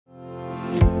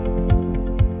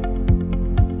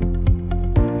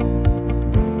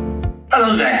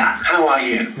Hello there, how are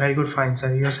you? Very good, fine,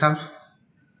 sir. Yourself?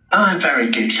 I'm very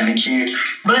good, thank you.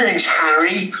 My name's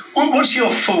Harry. What's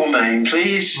your full name,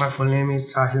 please? My full name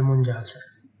is Sahil, sir.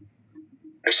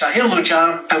 Sahil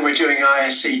Munjal, and we're doing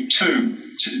ISE II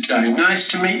today. Nice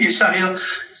to meet you, Sahil.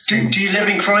 Do you live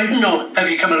in Croydon, or have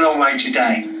you come a long way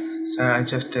today? Sir, I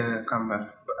just come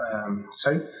back.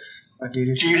 Sorry? What did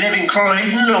you say? Do you live in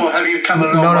Croydon, or have you come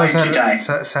a long way sir, today?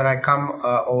 Sir, I come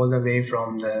all the way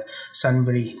from the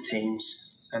Sunbury, Thames.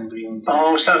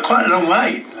 Oh, so quite a long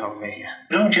way. Long way, yeah.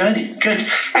 Long journey. Good.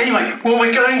 Anyway, well,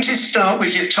 we're going to start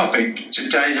with your topic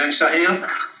today, then, Sahil.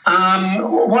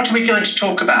 What are we going to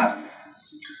talk about?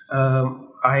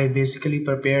 I basically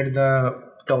prepared the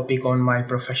topic on my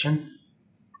profession.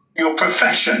 Your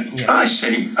profession? Yeah. I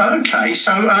see. Okay,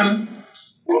 so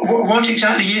what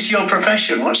exactly is your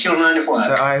profession? What's your line of work?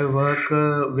 So I work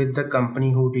with the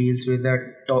company who deals with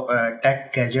the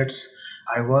tech gadgets.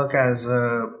 I work as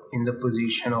in the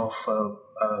position of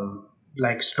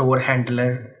like store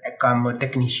handler, a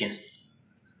technician.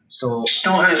 So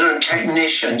store handler and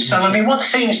technician. So I mean, what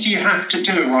things do you have to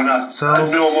do on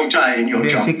a normal day in your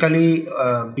job? Basically,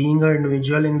 being an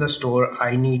individual in the store,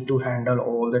 I need to handle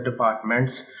all the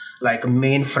departments, like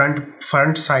main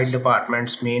front side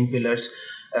departments, main pillars,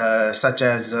 such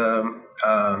as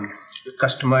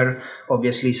customer,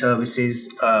 obviously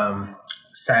services,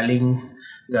 selling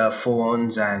the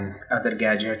phones and other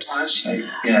gadgets. I see.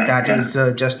 Yeah, that is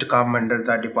just come under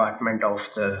the department of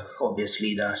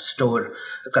obviously the store,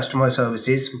 the customer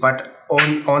services. But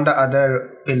on the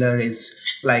other pillar is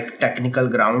like technical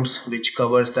grounds, which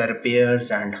covers the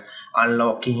repairs and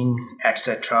unlocking,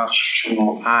 etc.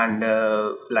 Sure. And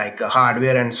like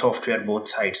hardware and software, both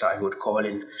sides I would call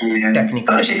in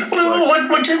technical. I see. Well,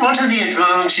 what are the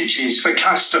advantages for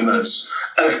customers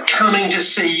of coming to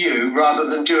see you rather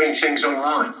than doing things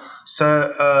online?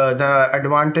 So the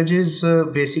advantages,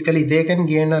 basically they can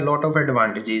gain a lot of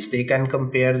advantages. They can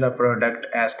compare the product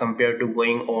as compared to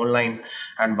going online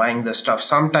and buying the stuff.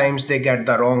 Sometimes they get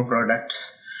the wrong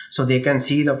products. So they can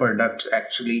see the products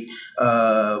actually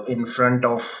in front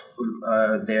of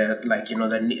their, like, you know,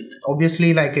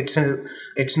 obviously, like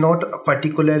it's not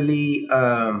particularly,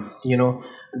 you know,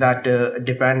 that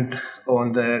depend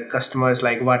on the customers,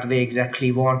 like what they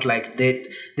exactly want. Like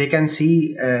they can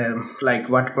see like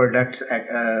what products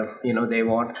you know they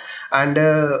want, and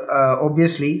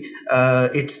obviously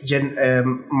it's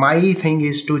my thing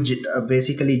is to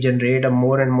basically generate a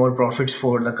more and more profits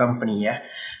for the company. Yeah.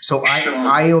 So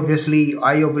I obviously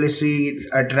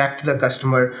attract the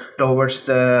customer towards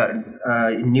the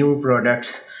new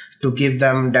products, to give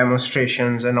them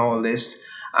demonstrations and all this,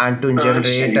 and to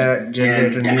generate a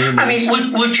new. I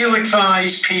mean, would you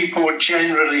advise people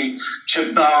generally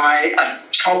to buy a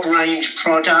top range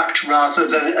product rather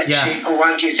than a cheaper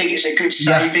one? Do you think it's a good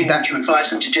saving? Would you advise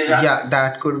them to do that? Yeah,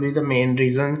 that could be the main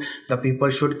reason. The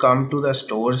people should come to the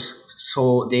stores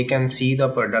so they can see the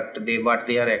product, what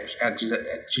they are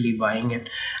actually buying it,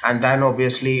 and then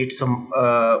obviously it's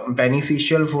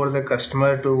beneficial for the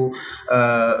customer to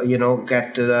you know,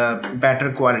 get the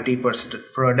better quality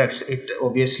products. It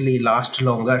obviously lasts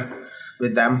longer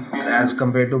with them as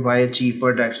compared to buy cheap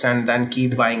products and then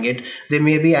keep buying it. They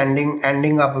may be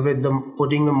ending up with them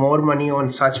putting more money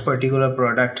on such particular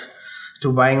product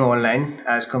to buying online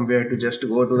as compared to just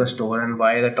go to the store and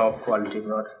buy the top quality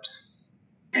product.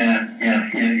 Yeah.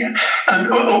 And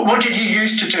what did you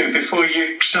used to do before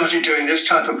you started doing this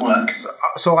type of work?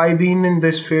 So I've been in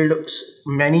this field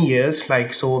many years,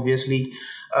 like, so obviously,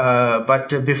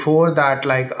 but before that,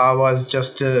 like, I was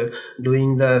just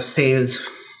doing the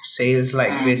sales,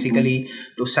 like basically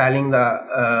to selling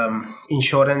the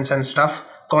insurance and stuff,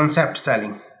 concept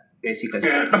selling, basically.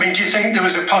 Yeah. I mean, do you think there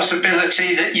was a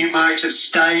possibility that you might have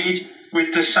stayed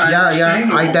with the same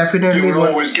thing? I definitely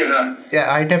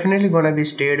I definitely gonna be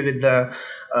stayed with the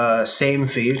same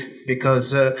field,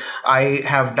 because I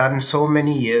have done so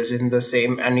many years in the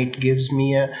same, and it gives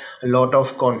me a lot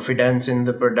of confidence in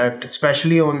the product,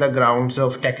 especially on the grounds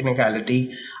of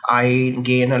technicality. I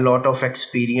gain a lot of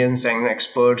experience and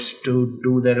experts to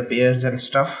do the repairs and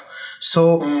stuff.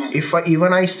 So if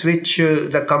I switch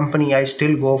the company, I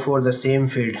still go for the same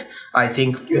field, I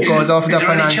think, because of the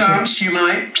financial. Is there any chance you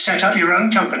might set up your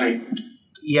own company?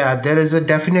 Yeah, there is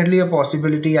definitely a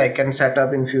possibility I can set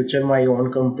up in future my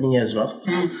own company as well,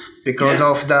 because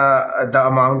of the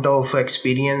amount of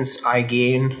experience I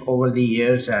gain over the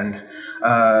years, and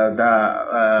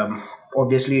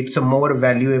obviously it's a more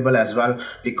valuable as well,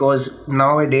 because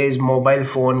nowadays mobile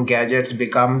phone gadgets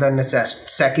become the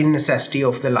second necessity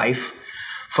of the life.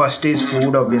 First is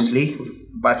food, obviously,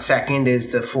 but second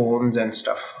is the phones and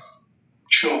stuff.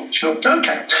 Sure.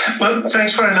 Okay. Well,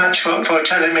 thanks very much for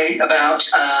telling me about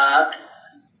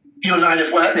your line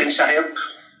of work then, Sahil.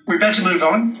 We better move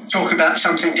on, talk about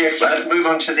something different, move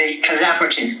on to the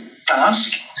collaborative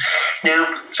task.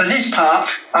 Now, for this part,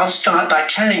 I'll start by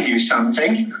telling you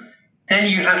something. Then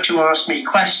you have to ask me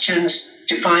questions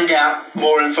to find out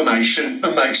more information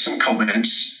and make some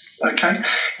comments. Okay?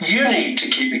 You need to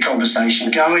keep the conversation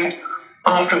going.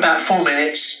 After about 4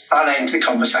 minutes, I'll end the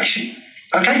conversation.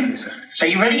 Okay? Okay, sir. Are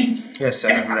you ready? Yes,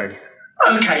 sir, I'm ready.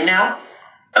 Okay, now,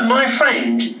 my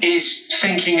friend is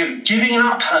thinking of giving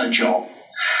up her job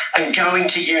and going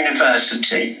to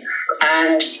university.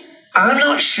 And I'm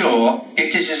not sure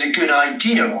if this is a good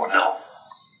idea or not.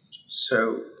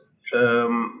 So,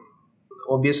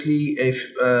 obviously,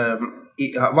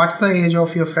 what's the age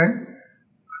of your friend?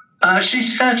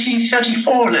 She's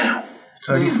 34 now.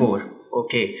 34.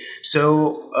 Okay.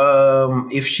 So,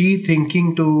 if she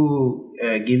thinking to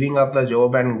giving up the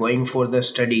job and going for the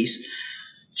studies,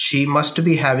 she must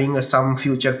be having some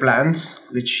future plans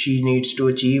which she needs to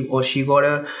achieve, or she got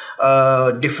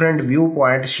a different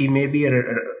viewpoint. She may be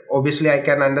obviously, I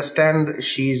can understand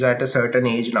she's at a certain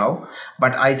age now,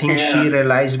 but I think she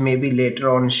realized maybe later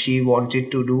on she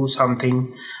wanted to do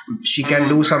something. She can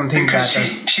do something because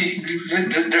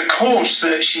better. The course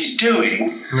that she's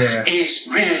doing is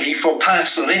really for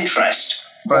personal interest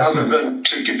rather than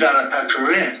to develop her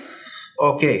career.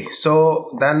 Okay, so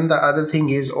then the other thing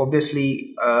is,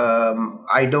 obviously,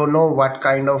 I don't know what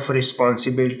kind of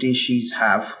responsibility she's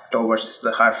have towards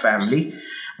her family,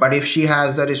 but if she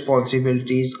has the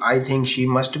responsibilities, I think she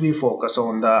must be focused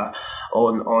on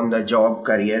the job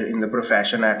career in the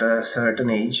profession at a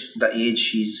certain age, the age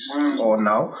she's on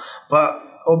now. But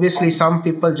obviously, some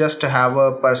people just have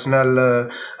a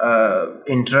personal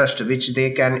interest which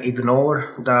they can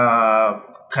ignore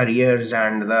the careers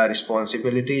and the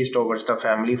responsibilities towards the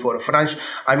family for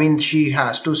I mean, she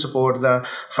has to support the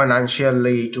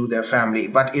financially to their family,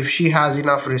 but if she has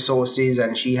enough resources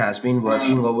and she has been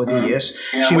working over the years,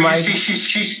 she might see,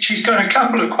 she's got a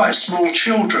couple of quite small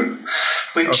children,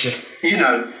 which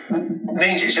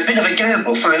means it's a bit of a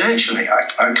gamble financially.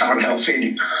 I can't help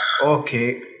feeling.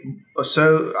 Okay,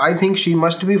 so I think she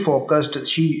must be focused.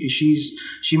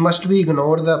 She must be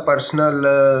ignore the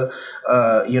personal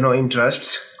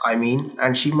interests, I mean,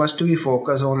 and she must be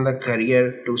focused on the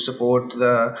career to support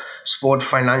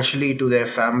financially to their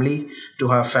family, to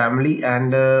her family.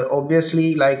 And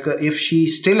obviously, like if she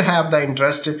still have the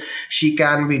interest, she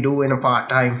can be do in a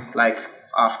part-time, like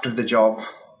after the job.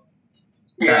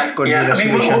 Yeah. I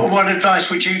mean, what advice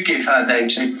would you give her then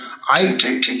to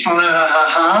follow her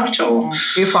heart? Or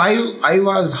if I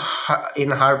was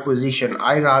in her position,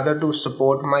 I rather to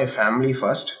support my family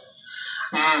first.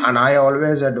 And I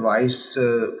always advise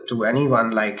to anyone,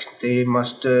 like they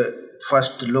must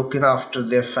first looking after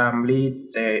their family,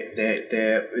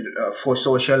 their for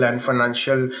social and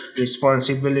financial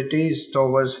responsibilities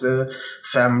towards the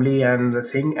family and the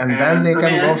thing, and then they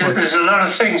can go for. There's a lot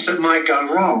of things that might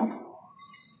go wrong.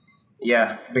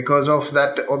 Yeah, because of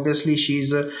that, obviously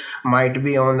she's might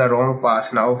be on the wrong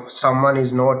path now. Someone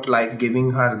is not like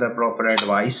giving her the proper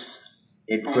advice.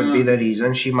 It could be the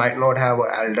reason she might not have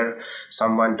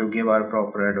someone to give her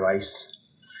proper advice.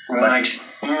 Right.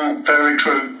 Very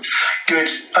true. Good.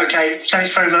 Okay.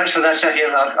 Thanks very much for that,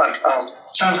 Sahil. I'll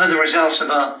tell her the results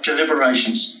of our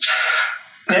deliberations.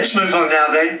 Let's move on now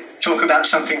then. Talk about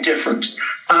something different.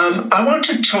 I want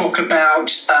to talk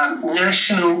about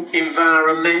national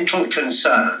environmental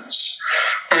concerns.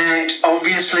 And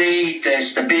obviously,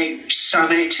 there's the big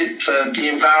summit for the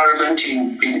environment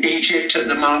in Egypt at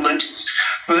the moment.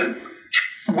 But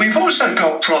we've also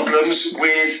got problems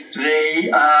with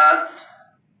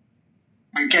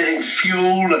with getting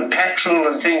fuel and petrol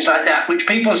and things like that, which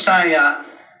people say are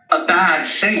bad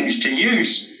things to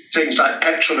use, things like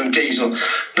petrol and diesel.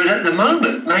 But at the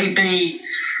moment, maybe,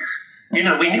 we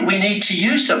need to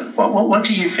use them. What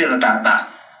do you feel about that?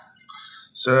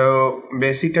 So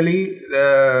basically,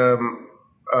 the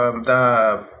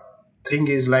thing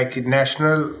is like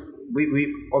national.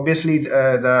 We obviously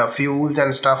the fuels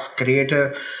and stuff create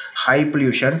a high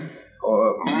pollution.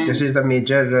 This is the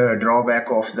major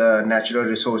drawback of the natural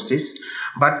resources.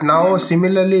 But now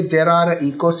similarly, there are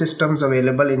ecosystems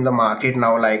available in the market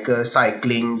now, like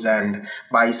cyclings and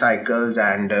bicycles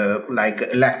and like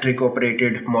electric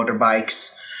operated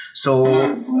motorbikes. So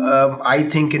I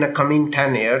think in a coming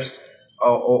 10 years,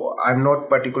 I'm not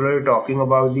particularly talking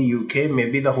about the UK,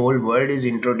 maybe the whole world is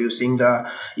introducing the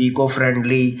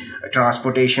eco-friendly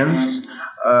transportations.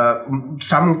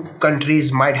 Some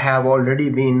countries might have already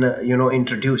been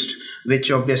introduced,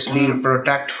 which obviously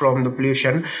protect from the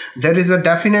pollution. There is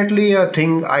definitely a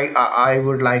thing I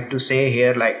would like to say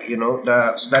here, like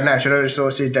the natural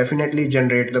resources definitely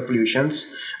generate the pollutions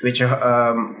which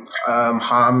harm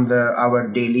our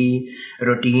daily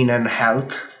routine and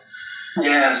health.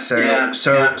 Yeah.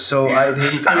 So I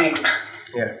think.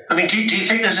 I mean, do you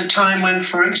think there's a time when,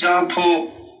 for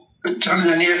example, in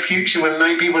the near future, when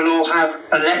maybe we'll all have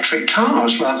electric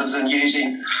cars rather than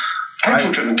using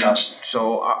petrol-driven cars?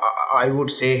 So I would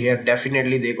say here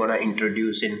definitely they're gonna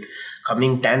introduce in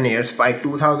coming 10 years. By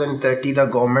 2030, the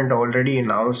government already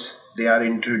announced they are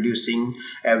introducing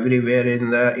everywhere in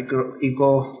the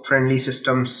eco-friendly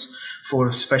systems for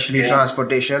especially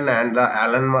transportation, and the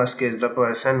Elon Musk is the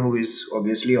person who is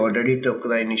obviously already took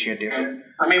the initiative.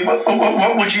 I mean,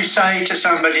 what would you say to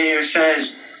somebody who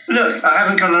says, look, I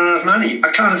haven't got enough money,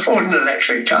 I can't afford an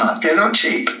electric car, they're not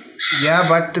cheap? Yeah,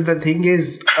 but the thing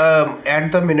is,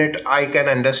 at the minute, I can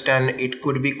understand it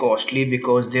could be costly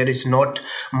because there is not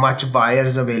much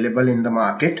buyers available in the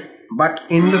market. But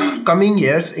in the coming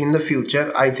years, in the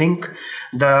future, I think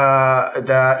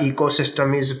the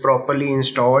ecosystem is properly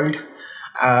installed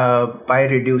by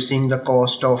reducing the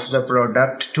cost of the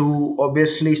product to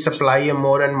obviously supply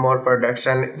more and more products.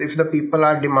 And if the people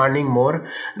are demanding more,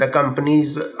 the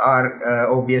companies are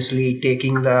obviously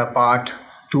taking the part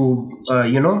to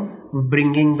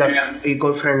bringing the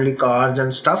eco-friendly cars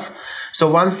and stuff. So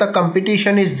once the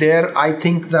competition is there, I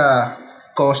think the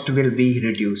cost will be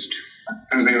reduced.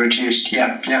 Will be reduced,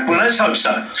 yeah. Well, let's hope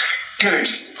so. Good.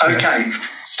 Okay.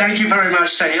 Thank you very much,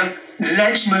 Sahil.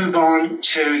 Let's move on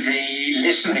to the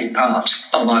listening part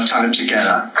of our time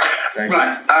together.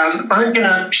 Right. I'm going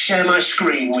to share my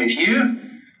screen with you.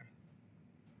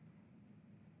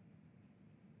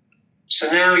 So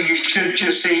now you should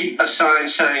just see a sign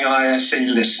saying ISE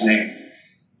listening.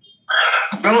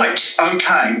 Right.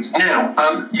 Okay.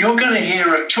 Now, you're going to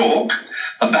hear a talk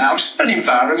about an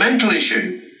environmental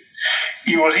issue.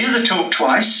 You will hear the talk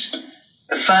twice.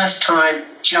 The first time,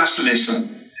 just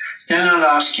listen. Then I'll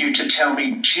ask you to tell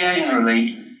me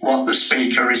generally what the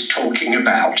speaker is talking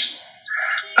about.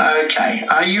 Okay,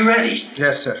 are you ready?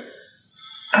 Yes, sir.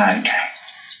 Okay.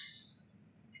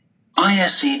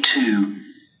 ISE II.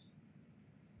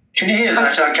 Can you hear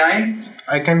that okay?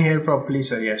 I can hear properly,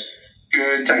 sir, yes.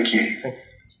 Good, thank you.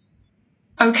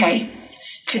 Okay,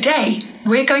 today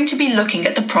we're going to be looking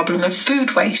at the problem of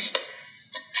food waste.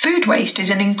 Food waste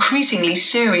is an increasingly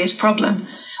serious problem,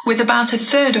 with about a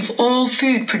third of all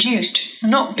food produced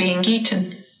not being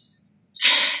eaten.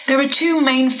 There are two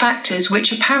main factors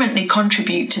which apparently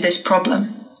contribute to this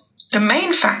problem. The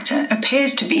main factor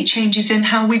appears to be changes in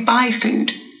how we buy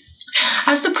food.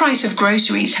 As the price of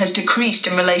groceries has decreased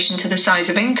in relation to the size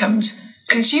of incomes,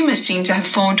 consumers seem to have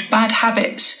formed bad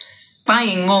habits,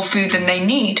 buying more food than they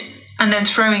need and then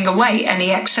throwing away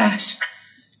any excess.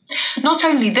 Not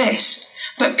only this,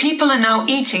 but people are now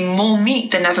eating more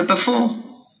meat than ever before.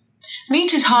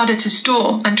 Meat is harder to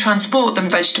store and transport than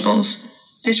vegetables.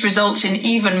 This results in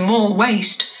even more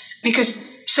waste because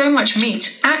so much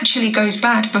meat actually goes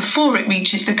bad before it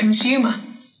reaches the consumer.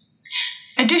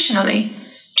 Additionally,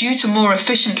 due to more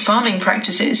efficient farming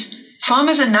practices,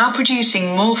 farmers are now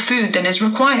producing more food than is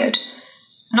required.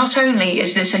 Not only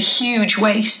is this a huge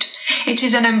waste, it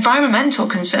is an environmental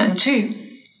concern too.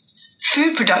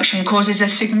 Food production causes a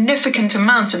significant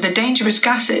amount of the dangerous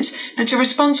gases that are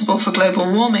responsible for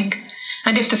global warming,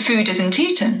 and if the food isn't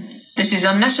eaten, this is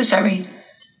unnecessary.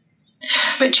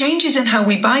 But changes in how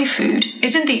we buy food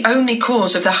isn't the only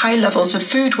cause of the high levels of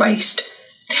food waste.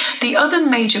 The other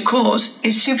major cause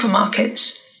is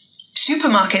supermarkets.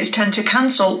 Supermarkets tend to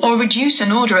cancel or reduce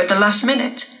an order at the last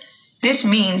minute. This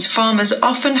means farmers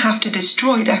often have to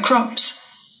destroy their crops.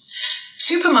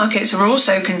 Supermarkets are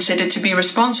also considered to be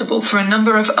responsible for a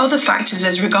number of other factors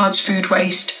as regards food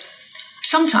waste.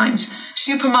 Sometimes,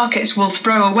 supermarkets will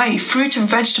throw away fruit and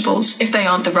vegetables if they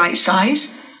aren't the right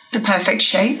size, the perfect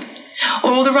shape,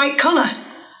 or the right colour.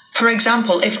 For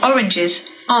example, if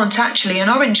oranges aren't actually an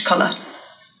orange colour.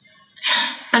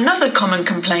 Another common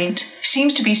complaint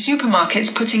seems to be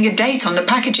supermarkets putting a date on the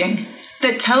packaging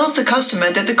that tells the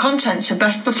customer that the contents are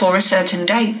best before a certain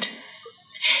date.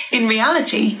 In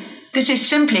reality, this is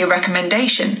simply a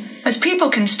recommendation, as people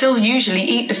can still usually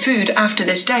eat the food after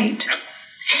this date.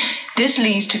 This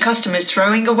leads to customers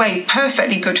throwing away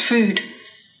perfectly good food.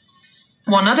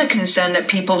 One other concern that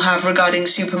people have regarding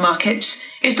supermarkets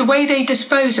is the way they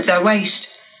dispose of their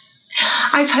waste.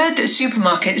 I've heard that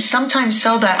supermarkets sometimes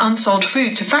sell their unsold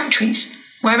food to factories,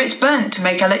 where it's burnt to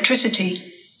make electricity.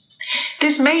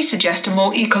 This may suggest a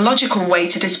more ecological way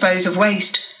to dispose of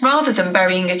waste, rather than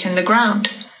burying it in the ground.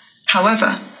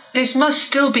 However, this must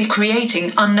still be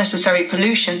creating unnecessary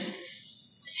pollution.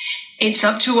 It's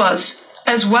up to us,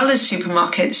 as well as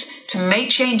supermarkets, to make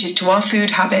changes to our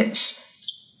food habits.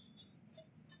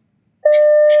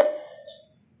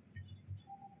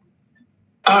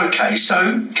 Okay,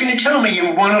 so can you tell me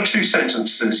in one or two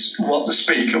sentences what the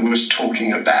speaker was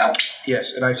talking about?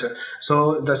 Yes, right, sir.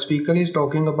 So the speaker is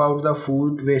talking about the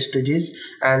food wastages,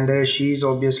 and she is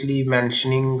obviously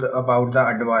mentioning about the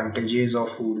advantages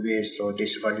of food waste or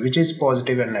disadvantage, which is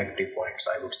positive and negative points,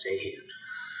 I would say here.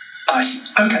 I see.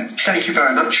 Okay, thank you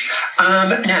very much.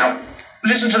 Now,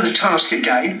 listen to the task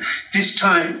again. This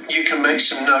time you can make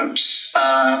some notes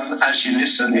as you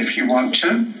listen if you want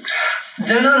to.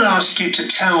 Then I'll ask you to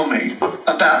tell me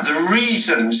about the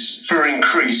reasons for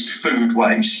increased food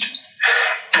waste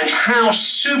and how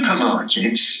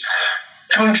supermarkets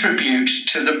contribute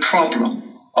to the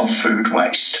problem of food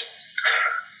waste.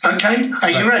 Okay, are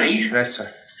you ready? Yes,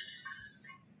 sir.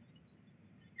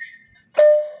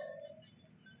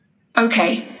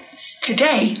 Okay,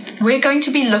 today we're going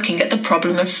to be looking at the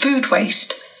problem of food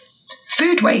waste.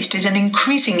 Food waste is an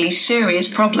increasingly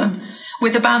serious problem,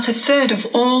 with about a third of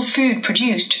all food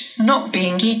produced not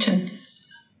being eaten.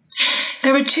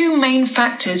 There are two main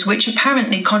factors which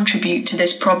apparently contribute to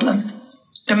this problem.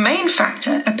 The main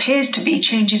factor appears to be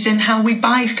changes in how we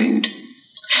buy food.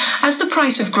 As the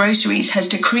price of groceries has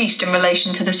decreased in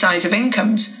relation to the size of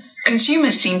incomes,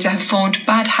 consumers seem to have formed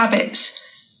bad habits,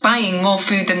 buying more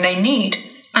food than they need,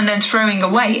 and then throwing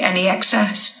away any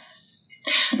excess.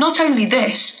 Not only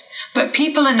this, but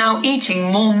people are now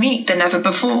eating more meat than ever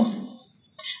before.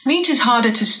 Meat is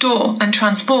harder to store and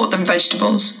transport than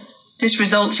vegetables. This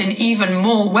results in even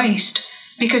more waste,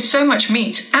 because so much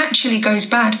meat actually goes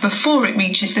bad before it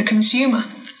reaches the consumer.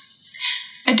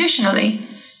 Additionally,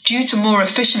 due to more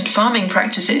efficient farming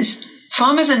practices,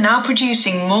 farmers are now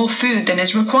producing more food than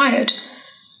is required.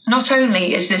 Not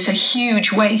only is this a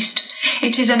huge waste,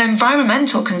 it is an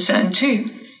environmental concern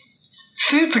too.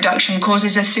 Food production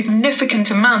causes a significant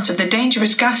amount of the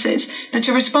dangerous gases that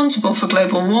are responsible for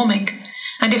global warming,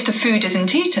 and if the food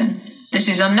isn't eaten, this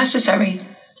is unnecessary.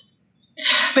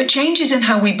 But changes in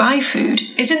how we buy food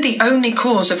isn't the only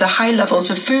cause of the high levels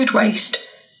of food waste.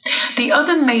 The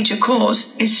other major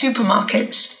cause is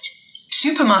supermarkets.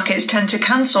 Supermarkets tend to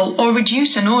cancel or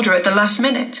reduce an order at the last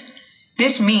minute.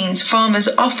 This means farmers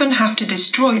often have to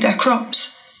destroy their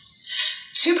crops.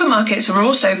 Supermarkets are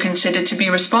also considered to be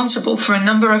responsible for a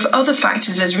number of other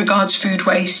factors as regards food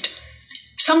waste.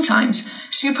 Sometimes,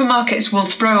 supermarkets will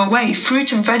throw away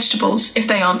fruit and vegetables if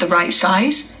they aren't the right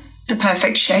size, the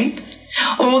perfect shape,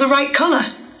 or the right colour.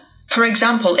 For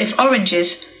example, if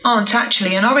oranges aren't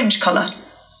actually an orange colour.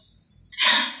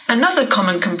 Another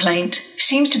common complaint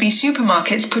seems to be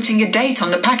supermarkets putting a date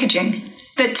on the packaging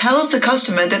that tells the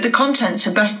customer that the contents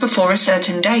are best before a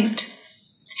certain date.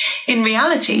 In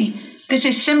reality, this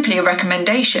is simply a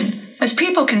recommendation, as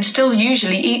people can still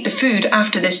usually eat the food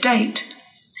after this date.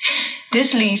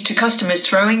 This leads to customers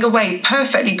throwing away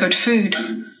perfectly good food.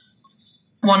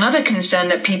 One other concern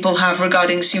that people have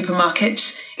regarding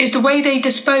supermarkets is the way they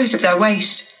dispose of their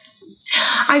waste.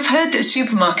 I've heard that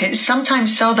supermarkets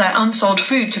sometimes sell their unsold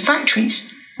food to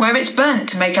factories, where it's burnt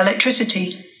to make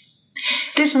electricity.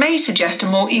 This may suggest a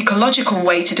more ecological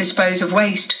way to dispose of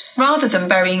waste, rather than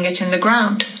burying it in the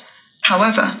ground.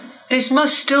 However, this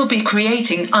must still be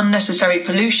creating unnecessary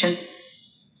pollution.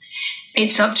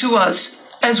 It's up to us,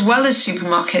 as well as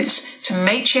supermarkets, to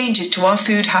make changes to our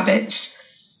food habits.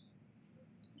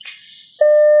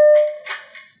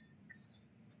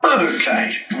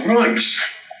 Okay, right.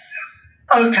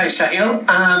 Okay, Sahil,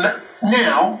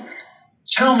 now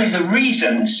tell me the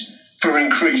reasons for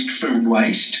increased food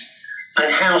waste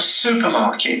and how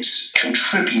supermarkets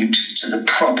contribute to the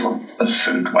problem of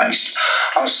food waste.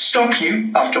 I'll stop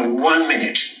you after 1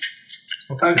 minute.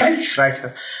 Okay? Right,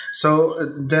 sir. So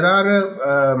there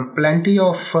are plenty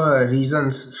of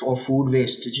reasons for food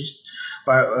wastages.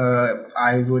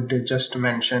 I would just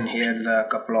mention here the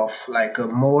couple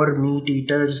of more meat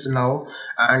eaters now,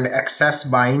 and excess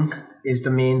buying is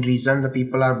the main reason. The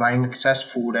people are buying excess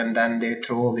food and then they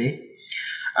throw away,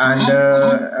 and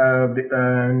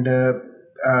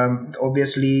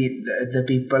obviously the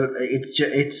people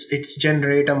it's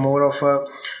generate a more of a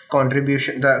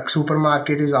contribution. The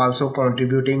supermarket is also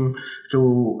contributing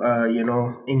to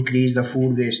increase the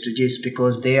food wastages,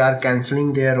 because they are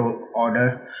cancelling their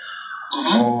order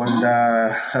on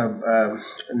the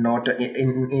not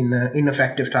in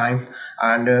ineffective time,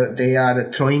 and they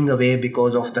are throwing away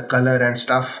because of the color and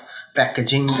stuff.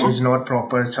 Packaging is not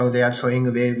proper, so they are throwing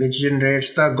away, which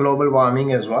generates the global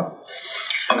warming as well.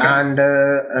 And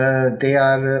they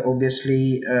are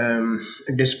obviously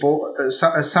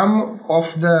some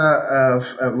of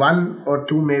the one or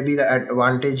two maybe the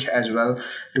advantage as well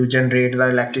to generate the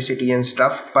electricity and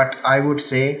stuff, but I would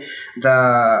say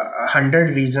the 100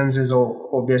 reasons is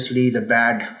obviously the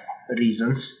bad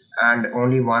reasons, and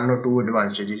only one or two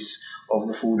advantages of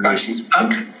the food waste.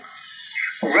 Okay.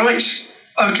 Right.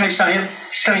 Okay, Sahil,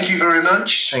 thank you very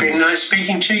much. It's been nice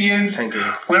speaking to you. Thank you.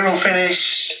 We're all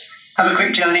finished. Have a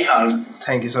quick journey home.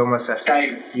 Thank you so much, sir.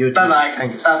 Okay. You too. Bye-bye.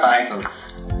 Thank you.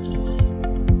 Bye-bye.